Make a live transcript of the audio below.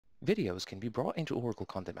Videos can be brought into Oracle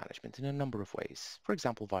Content Management in a number of ways, for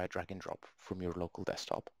example via drag and drop from your local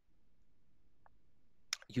desktop,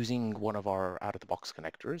 using one of our out-of-the-box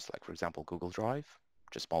connectors, like for example Google Drive,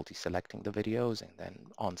 just multi-selecting the videos and then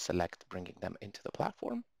on select bringing them into the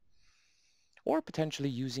platform, or potentially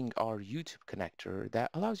using our YouTube connector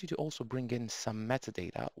that allows you to also bring in some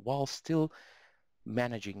metadata while still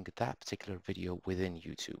managing that particular video within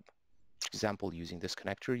YouTube. For example, using this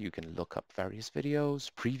connector, you can look up various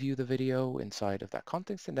videos, preview the video inside of that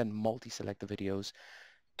context, and then multi-select the videos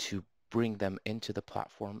to bring them into the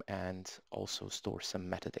platform and also store some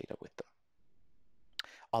metadata with them.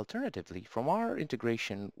 Alternatively, from our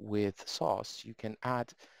integration with Sauce, you can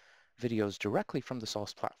add videos directly from the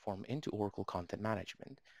Sauce platform into Oracle Content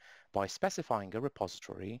Management by specifying a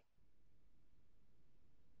repository,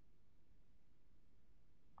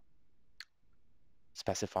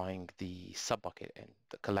 specifying the sub-bucket and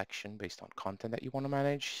the collection based on content that you want to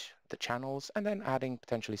manage, the channels, and then adding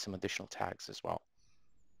potentially some additional tags as well.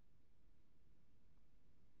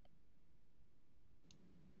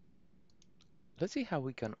 Let's see how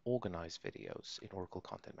we can organize videos in Oracle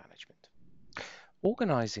Content Management.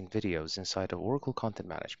 Organizing videos inside of Oracle Content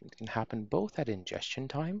Management can happen both at ingestion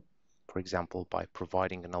time, for example, by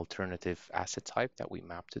providing an alternative asset type that we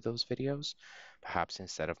map to those videos. Perhaps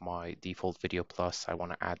instead of my default video plus, I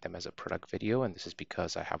want to add them as a product video, and this is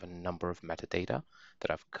because I have a number of metadata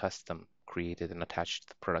that I've custom created and attached to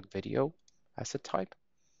the product video asset type.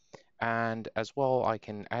 And as well, I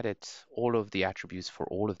can edit all of the attributes for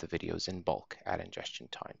all of the videos in bulk at ingestion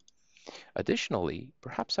time. Additionally,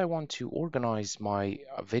 perhaps I want to organize my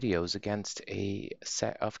videos against a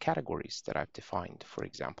set of categories that I've defined, for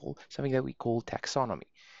example, something that we call taxonomy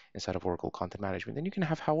inside of Oracle Content Management. And you can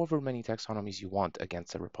have however many taxonomies you want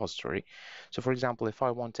against a repository. So for example, if I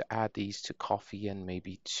want to add these to coffee and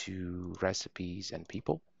maybe to recipes and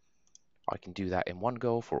people, I can do that in one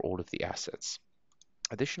go for all of the assets.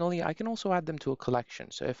 Additionally, I can also add them to a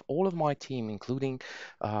collection. So if all of my team, including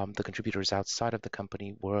the contributors outside of the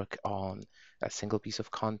company, work on a single piece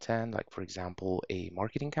of content, like for example, a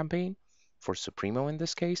marketing campaign for Supremo in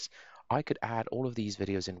this case, I could add all of these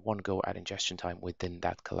videos in one go at ingestion time within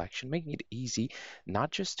that collection, making it easy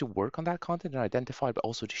not just to work on that content and identify, but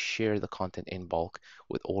also to share the content in bulk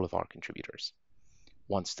with all of our contributors.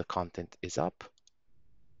 Once the content is up,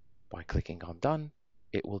 by clicking on Done,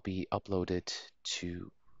 it will be uploaded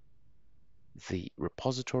to the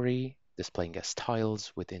repository, displaying as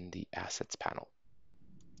tiles within the Assets panel.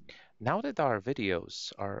 Now that our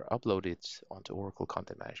videos are uploaded onto Oracle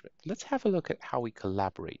Content Management, let's have a look at how we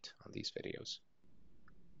collaborate on these videos.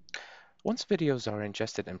 Once videos are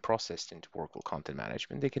ingested and processed into Oracle Content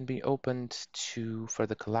Management, they can be opened to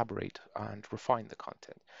further collaborate and refine the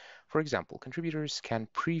content. For example, contributors can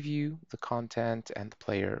preview the content and the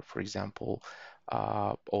player, for example,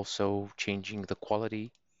 also changing the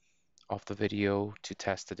quality of the video to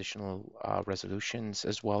test additional resolutions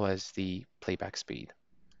as well as the playback speed.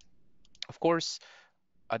 Of course,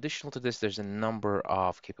 additional to this, there's a number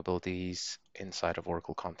of capabilities inside of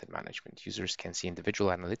Oracle Content Management. Users can see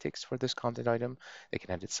individual analytics for this content item. They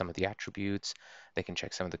can edit some of the attributes. They can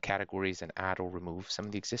check some of the categories and add or remove some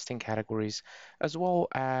of the existing categories, as well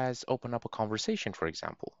as open up a conversation, for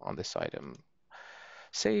example, on this item.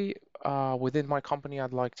 Say within my company,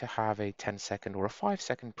 I'd like to have a 10-second or a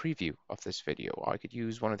 5-second preview of this video. I could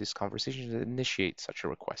use one of these conversations to initiate such a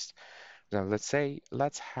request. Now,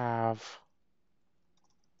 let's have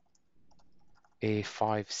a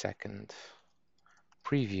 5-second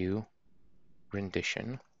preview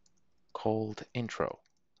rendition called intro.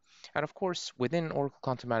 And of course, within Oracle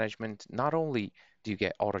Content Management, not only do you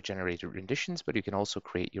get auto-generated renditions, but you can also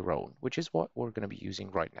create your own, which is what we're going to be using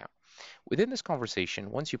right now. Within this conversation,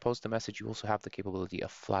 once you post a message, you also have the capability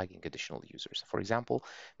of flagging additional users. For example,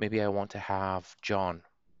 maybe I want to have John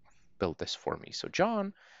build this for me. So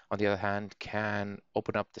John, on the other hand, can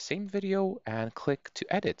open up the same video and click to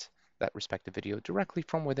edit that respective video directly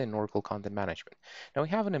from within Oracle Content Management. Now we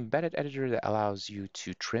have an embedded editor that allows you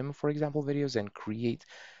to trim, for example, videos and create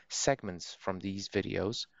segments from these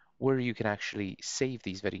videos where you can actually save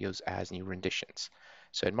these videos as new renditions.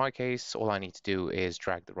 So in my case, all I need to do is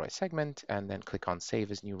drag the right segment and then click on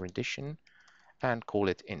Save as New Rendition and call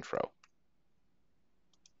it Intro.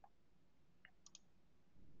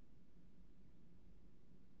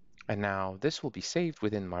 And now this will be saved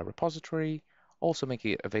within my repository, also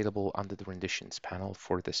making it available under the Renditions panel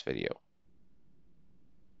for this video.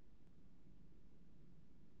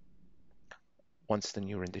 Once the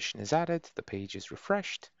new rendition is added, the page is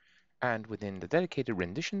refreshed, and within the dedicated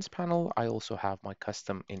Renditions panel, I also have my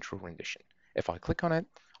custom intro rendition. If I click on it,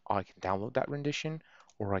 I can download that rendition,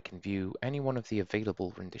 or I can view any one of the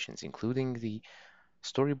available renditions, including the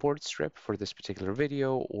storyboard strip for this particular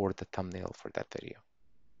video or the thumbnail for that video.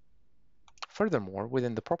 Furthermore,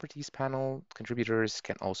 within the Properties panel, contributors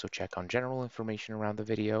can also check on general information around the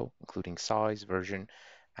video, including size, version,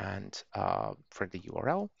 and friendly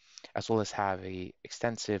URL, as well as have an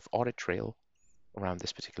extensive audit trail around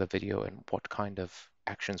this particular video and what kind of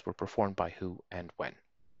actions were performed by who and when.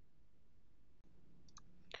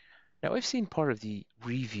 Now, we've seen part of the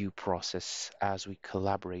review process as we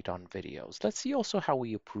collaborate on videos. Let's see also how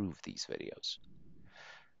we approve these videos.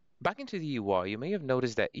 Back into the UI, you may have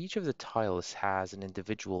noticed that each of the tiles has an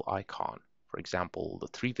individual icon. For example, the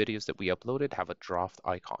 3 videos that we uploaded have a draft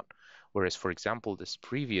icon, whereas, for example, this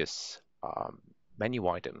previous menu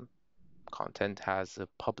item content has a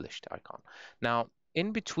published icon. Now,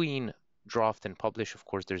 in between draft and publish, of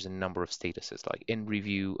course, there's a number of statuses like in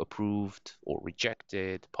review, approved or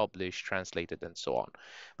rejected, published, translated, and so on.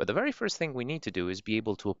 But the very first thing we need to do is be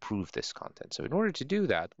able to approve this content. So in order to do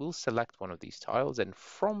that, we'll select one of these tiles and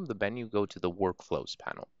from the menu go to the workflows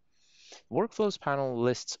panel. The workflows panel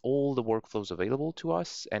lists all the workflows available to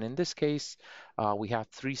us, and in this case we have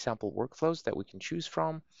 3 sample workflows that we can choose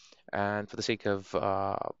from, and for the sake of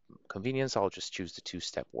convenience, I'll just choose the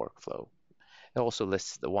 2-step workflow. It also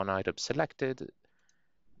lists the 1 item selected,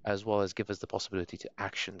 as well as give us the possibility to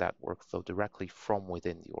action that workflow directly from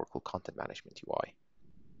within the Oracle Content Management UI.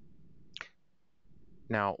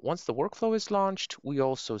 Now, once the workflow is launched, we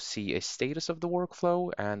also see a status of the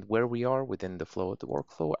workflow and where we are within the flow of the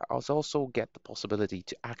workflow. I'll also get the possibility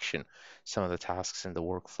to action some of the tasks in the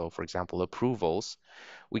workflow. For example, approvals.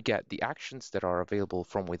 We get the actions that are available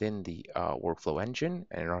from within the workflow engine.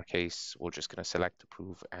 And in our case, we're just going to select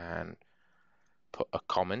approve and put a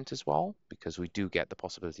comment as well, because we do get the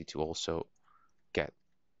possibility to also get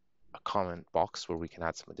a comment box where we can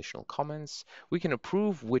add some additional comments. We can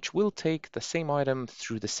approve, which will take the same item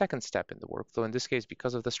through the 2nd step in the workflow. In this case,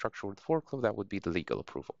 because of the structure of the workflow, that would be the legal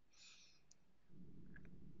approval.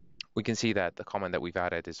 We can see that the comment that we've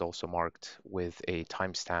added is also marked with a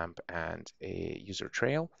timestamp and a user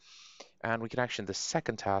trail. And we can action the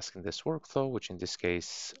 2nd task in this workflow, which in this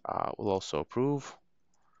case will also approve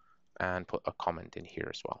and put a comment in here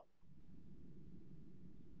as well.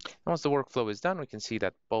 Once the workflow is done, we can see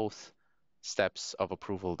that both steps of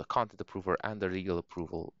approval, the content approver and the legal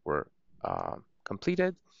approval, were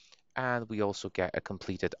completed. And we also get a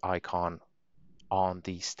completed icon on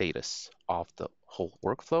the status of the whole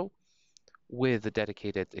workflow with a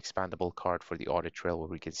dedicated expandable card for the audit trail where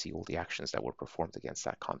we can see all the actions that were performed against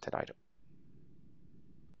that content item.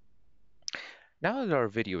 Now that our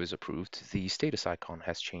video is approved, the status icon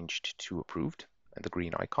has changed to approved, and the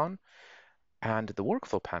green icon. And the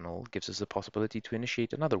workflow panel gives us the possibility to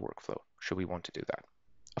initiate another workflow, should we want to do that.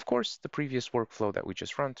 Of course, the previous workflow that we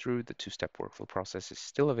just ran through, the 2-step workflow process, is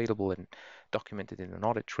still available and documented in an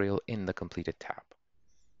audit trail in the completed tab.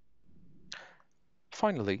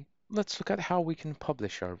 Finally, let's look at how we can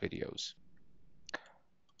publish our videos.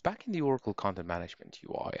 Back in the Oracle Content Management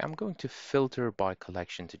UI, I'm going to filter by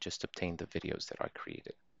collection to just obtain the videos that I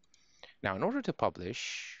created. Now, in order to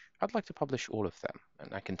publish, I'd like to publish all of them,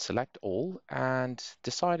 and I can select all and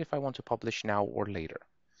decide if I want to publish now or later.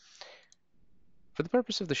 For the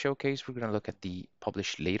purpose of the showcase, we're going to look at the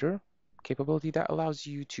publish later capability that allows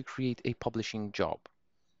you to create a publishing job.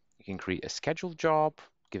 You can create a scheduled job,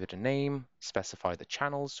 give it a name, specify the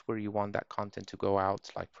channels where you want that content to go out,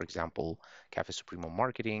 like for example, Cafe Supremo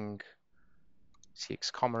Marketing,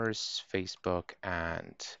 CX Commerce, Facebook,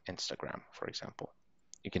 and Instagram, for example.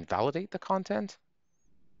 You can validate the content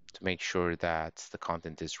to make sure that the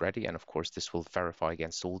content is ready. And of course, this will verify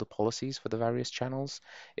against all the policies for the various channels.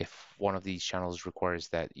 If one of these channels requires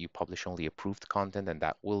that you publish only approved content, then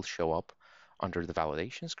that will show up under the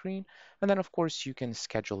validation screen. And then, of course, you can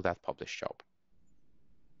schedule that published job.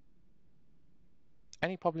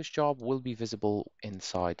 Any published job will be visible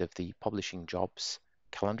inside of the Publishing Jobs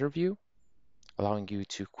calendar view, allowing you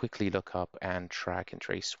to quickly look up and track and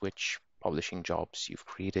trace which publishing jobs you've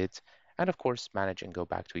created, and of course, manage and go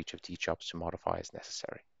back to each of these jobs to modify as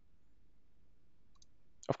necessary.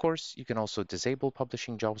 Of course, you can also disable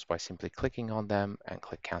publishing jobs by simply clicking on them and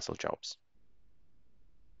click Cancel Jobs.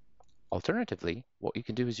 Alternatively, what you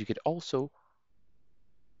can do is you could also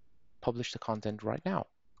publish the content right now.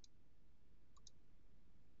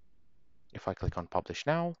 If I click on Publish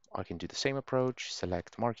Now, I can do the same approach,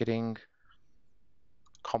 select Marketing,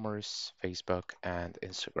 Commerce, Facebook, and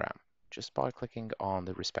Instagram, just by clicking on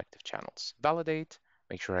the respective channels. Validate,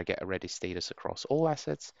 make sure I get a ready status across all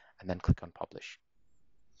assets, and then click on Publish.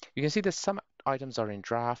 You can see that some items are in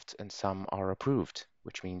draft and some are approved.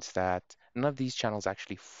 which means that none of these channels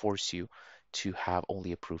actually force you to have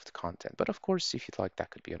only approved content. But of course, if you'd like, that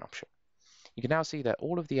could be an option. You can now see that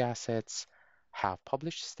all of the assets have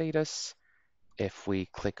published status. If we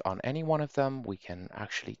click on any one of them, we can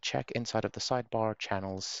actually check inside of the sidebar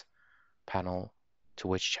channels panel to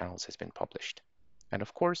which channels has been published. And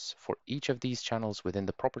of course, for each of these channels within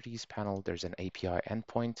the properties panel, there's an API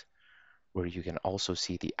endpoint where you can also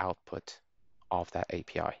see the output of that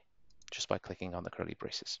API just by clicking on the curly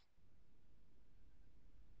braces.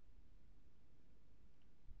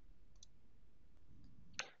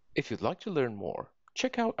 If you'd like to learn more,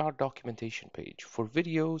 check out our documentation page for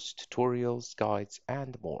videos, tutorials, guides,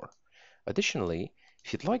 and more. Additionally,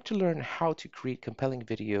 if you'd like to learn how to create compelling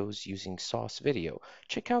videos using Sauce Video,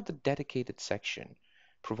 check out the dedicated section,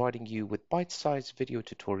 providing you with bite-sized video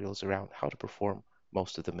tutorials around how to perform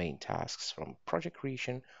most of the main tasks from project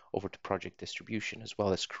creation over to project distribution, as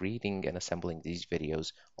well as creating and assembling these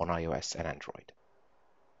videos on iOS and Android.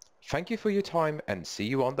 Thank you for your time and see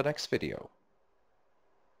you on the next video.